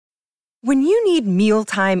When you need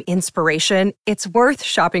mealtime inspiration, it's worth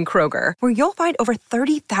shopping Kroger, where you'll find over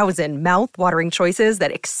 30,000 mouth-watering choices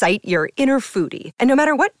that excite your inner foodie. And no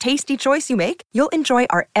matter what tasty choice you make, you'll enjoy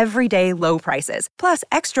our everyday low prices, plus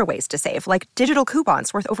extra ways to save, like digital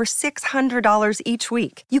coupons worth over $600 each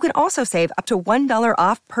week. You can also save up to $1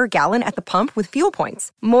 off per gallon at the pump with fuel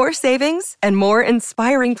points. More savings and more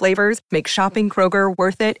inspiring flavors make shopping Kroger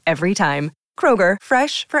worth it every time. Kroger,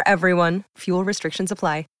 fresh for everyone. Fuel restrictions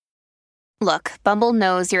apply. Look, Bumble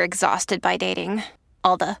knows you're exhausted by dating.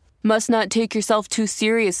 All the, must not take yourself too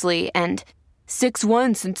seriously, and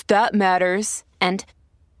 6'1" since that matters, and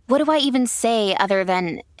what do I even say other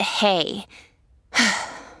than, hey?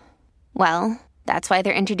 Well, that's why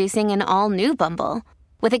they're introducing an all-new Bumble,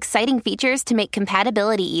 with exciting features to make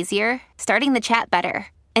compatibility easier, starting the chat better,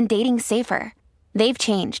 and dating safer. They've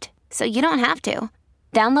changed, so you don't have to.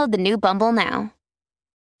 Download the new Bumble now.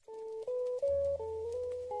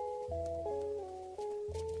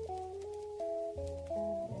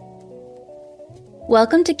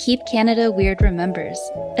 Welcome to Keep Canada Weird Remembers,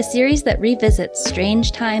 a series that revisits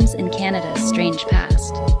strange times in Canada's strange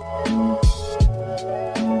past.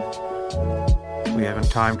 We haven't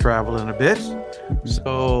time traveled in a bit,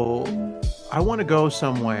 so I want to go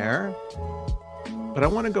somewhere, but I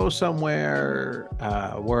want to go somewhere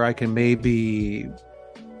where I can maybe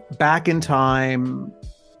back in time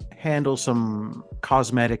handle some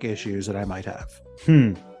cosmetic issues that I might have.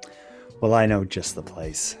 Well, I know just the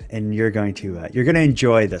place, and you're going to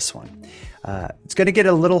enjoy this one. It's going to get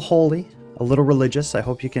a little holy, a little religious. I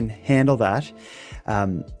hope you can handle that.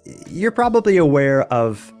 You're probably aware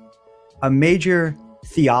of a major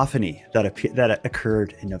theophany that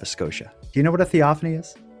occurred in Nova Scotia. Do you know what a theophany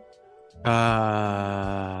is?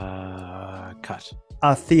 Cut.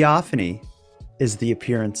 A theophany is the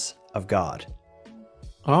appearance of God.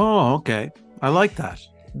 Oh, okay. I like that.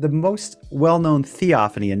 The most well-known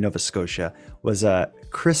theophany in Nova Scotia was a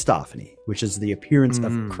Christophany, which is the appearance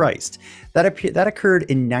of Christ. That occurred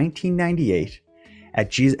in 1998 at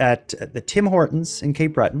the Tim Hortons in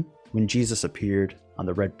Cape Breton when Jesus appeared on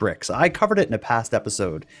the red bricks. I covered it in a past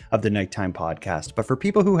episode of the Nighttime Podcast, but for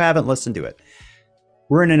people who haven't listened to it,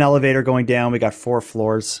 we're in an elevator going down. We got 4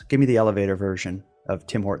 floors. Give me the elevator version of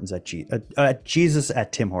Tim Hortons at Jesus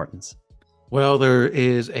at Tim Hortons. Well, there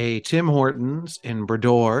is a Tim Hortons in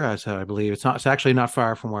Brador, as I believe. It's actually not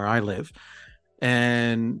far from where I live.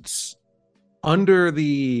 And under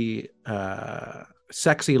the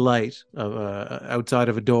sexy light of outside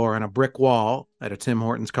of a door on a brick wall at a Tim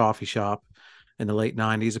Hortons coffee shop in the late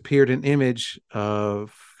 90s appeared an image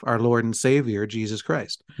of our Lord and Savior, Jesus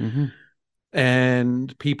Christ. Mm-hmm.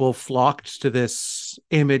 And people flocked to this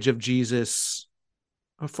image of Jesus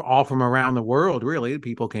all from around the world, really.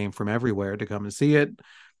 People came from everywhere to come and see it,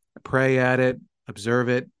 pray at it, observe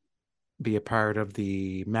it, be a part of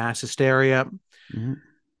the mass hysteria. Mm-hmm.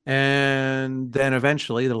 And then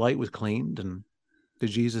eventually the light was cleaned and the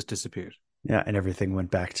Jesus disappeared. Yeah, and everything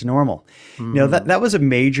went back to normal. Mm-hmm. You know, that was a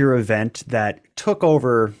major event that took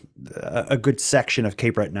over a good section of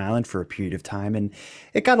Cape Breton Island for a period of time, and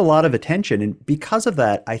it got a lot of attention. And because of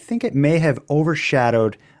that, I think it may have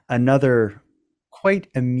overshadowed another quite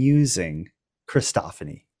amusing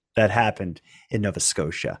Christophany that happened in Nova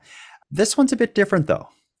Scotia. This one's a bit different, though.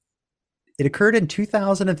 It occurred in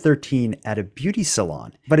 2013 at a beauty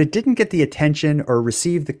salon, but it didn't get the attention or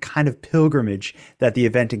receive the kind of pilgrimage that the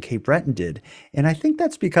event in Cape Breton did. And I think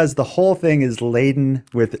that's because the whole thing is laden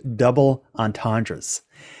with double entendres.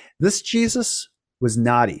 This Jesus was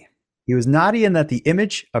naughty. He was naughty in that the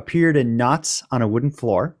image appeared in knots on a wooden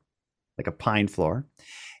floor, like a pine floor.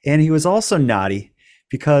 And he was also naughty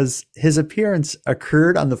because his appearance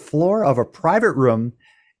occurred on the floor of a private room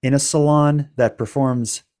in a salon that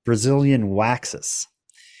performs Brazilian waxes.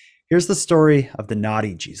 Here's the story of the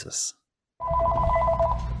naughty Jesus.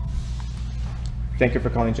 Thank you for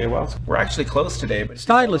calling J. Wells. We're actually closed today, but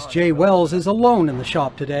Stylist J. Wells is alone in the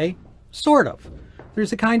shop today. Sort of.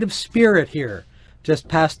 There's a kind of spirit here. Just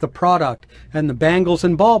past the product and the bangles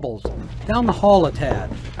and baubles. Down the hall a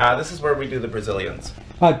tad. This is where we do the Brazilians.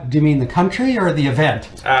 Do you mean the country or the event?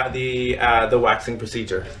 The waxing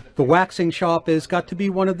procedure. The waxing shop has got to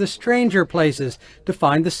be one of the stranger places to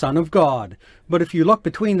find the Son of God. But if you look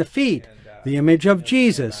between the feet, the image of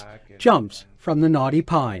Jesus jumps from the knotty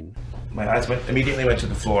pine. My eyes immediately went to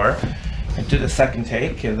the floor and did a second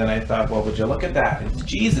take, and then I thought, well, would you look at that? It's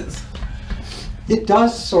Jesus. It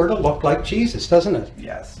does sort of look like Jesus, doesn't it?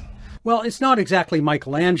 Yes. Well, it's not exactly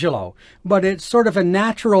Michelangelo, but it's sort of a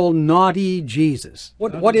natural knotty Jesus.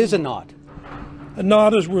 What is a knot? A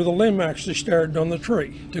knot is where the limb actually started on the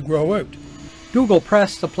tree to grow out. Dougal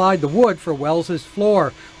Press supplied the wood for Wells's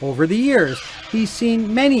floor. Over the years, he's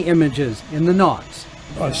seen many images in the knots.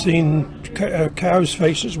 I've seen cows'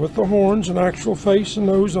 faces with the horns, an actual face and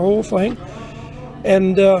nose, the whole thing.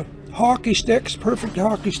 And hockey sticks, perfect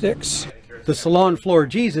hockey sticks. The Salon floor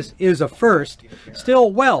Jesus is a first.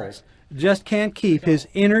 Still, Wells just can't keep his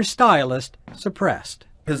inner stylist suppressed.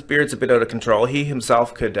 His beard's a bit out of control. He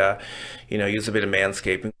himself could, use a bit of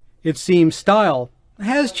manscaping. It seems style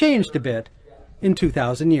has changed a bit in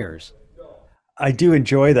 2,000 years. I do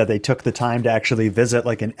enjoy that they took the time to actually visit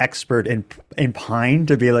like an expert in pine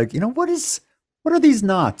to be like, what are these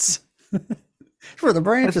knots? Where the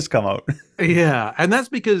branches come out. Yeah, and that's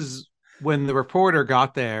because when the reporter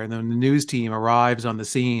got there and then the news team arrives on the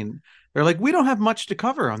scene, they're like, we don't have much to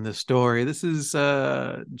cover on this story. This is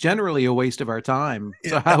generally a waste of our time.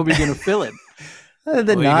 So how are we going to fill it? You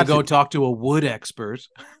could go talk to a wood expert.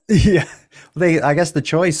 Yeah. I guess the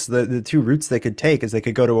choice, the two routes they could take is they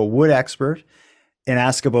could go to a wood expert and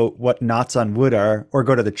ask about what knots on wood are, or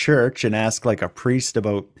go to the church and ask like a priest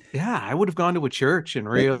about. Yeah, I would have gone to a church and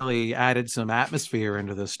really added some atmosphere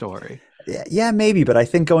into the story. Yeah, maybe, but I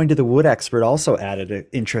think going to the wood expert also added an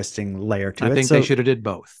interesting layer to it. I think they should have did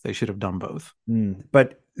both. They should have done both.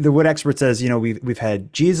 But the wood expert says, we've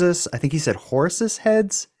had Jesus. I think he said horses'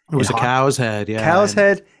 heads. It was a cow's head, yeah. Cow's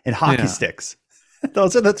head and hockey sticks.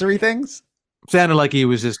 Those are the three things. Sounded like he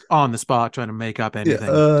was just on the spot trying to make up anything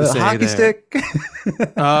to say hockey stick.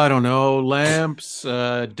 I don't know. Lamps,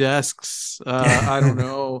 desks. I don't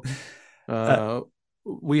know.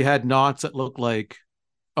 We had knots that looked like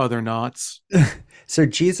other knots. So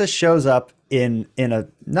Jesus shows up in a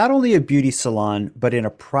not only a beauty salon, but in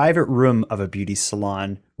a private room of a beauty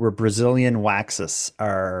salon where Brazilian waxes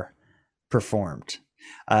are performed.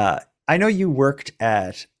 I know you worked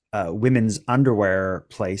at a women's underwear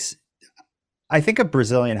place. I think a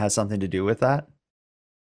Brazilian has something to do with that.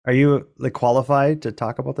 Are you qualified to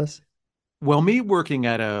talk about this? Well, me working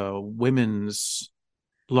at a women's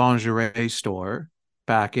lingerie store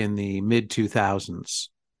back in the mid 2000s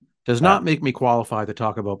does not make me qualified to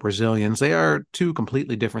talk about Brazilians. They are two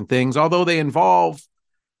completely different things, although they involve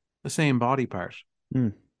the same body part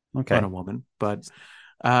on a woman. But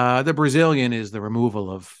the Brazilian is the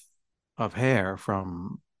removal of hair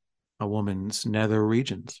from a woman's nether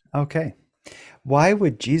regions. Okay. Why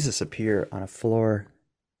would Jesus appear on a floor?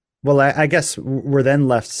 Well, I guess we're then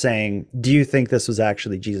left saying, do you think this was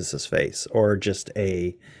actually Jesus's face or just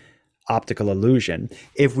a optical illusion?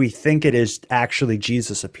 If we think it is actually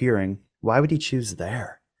Jesus appearing, why would he choose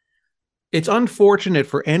there? It's unfortunate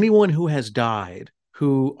for anyone who has died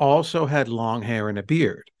who also had long hair and a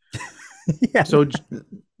beard. Yeah. So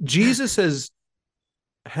Jesus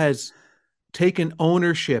has taken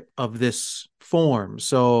ownership of this form.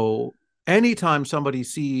 So anytime somebody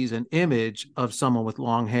sees an image of someone with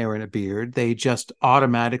long hair and a beard, they just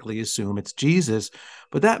automatically assume it's Jesus,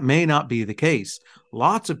 but that may not be the case.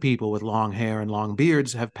 Lots of people with long hair and long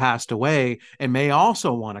beards have passed away and may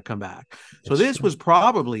also want to come back. So this was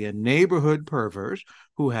probably a neighborhood pervert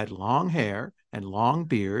who had long hair and long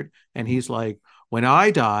beard, and he's like, when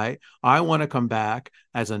I die, I want to come back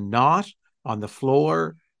as a knot on the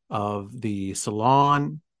floor of the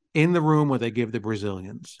salon in the room where they give the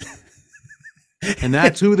Brazilians. And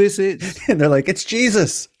that's who this is. And they're like, it's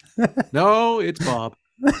Jesus. No, it's Bob.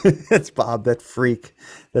 It's Bob, that freak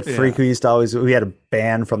who used to we had a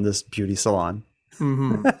ban from this beauty salon.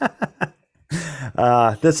 Mm-hmm.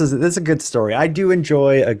 This is a good story. I do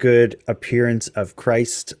enjoy a good appearance of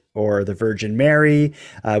Christ or the Virgin Mary.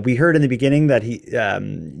 We heard in the beginning that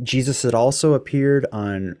Jesus had also appeared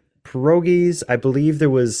on pierogies. I believe there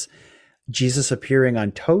was Jesus appearing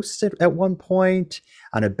on toast at one point,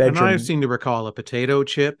 on a bedroom. And I seem to recall a potato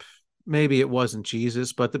chip. Maybe it wasn't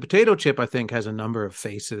Jesus, but the potato chip, I think, has a number of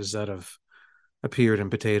faces that have appeared in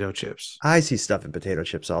potato chips. I see stuff in potato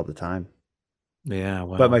chips all the time. Yeah,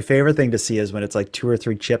 well. But my favorite thing to see is when it's like 2 or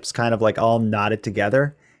 3 chips kind of like all knotted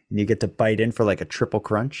together and you get to bite in for like a triple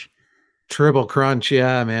crunch. Triple crunch,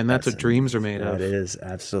 yeah, man. That's what dreams are made of. That is,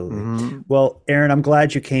 absolutely. Mm-hmm. Well, Aaron, I'm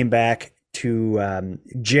glad you came back to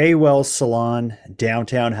J. Wells Salon,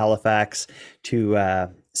 downtown Halifax, to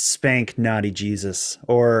spank Knotty Jesus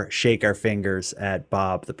or shake our fingers at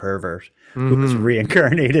Bob the pervert, who was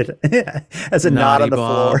reincarnated as a knot on the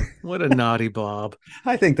floor. What a naughty Bob.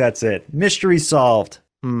 I think that's it. Mystery solved.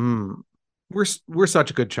 Mm-hmm. We're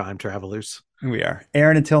such good time travelers. We are.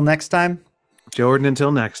 Aaron, until next time. Jordan,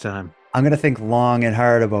 until next time. I'm going to think long and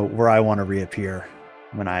hard about where I want to reappear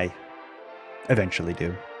when I eventually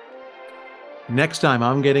do. Next time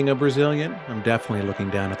I'm getting a Brazilian, I'm definitely looking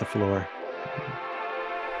down at the floor.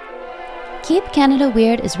 Keep Canada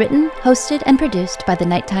Weird is written, hosted, and produced by the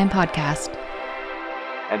Nighttime Podcast.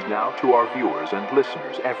 And now to our viewers and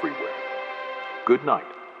listeners everywhere, good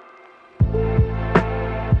night.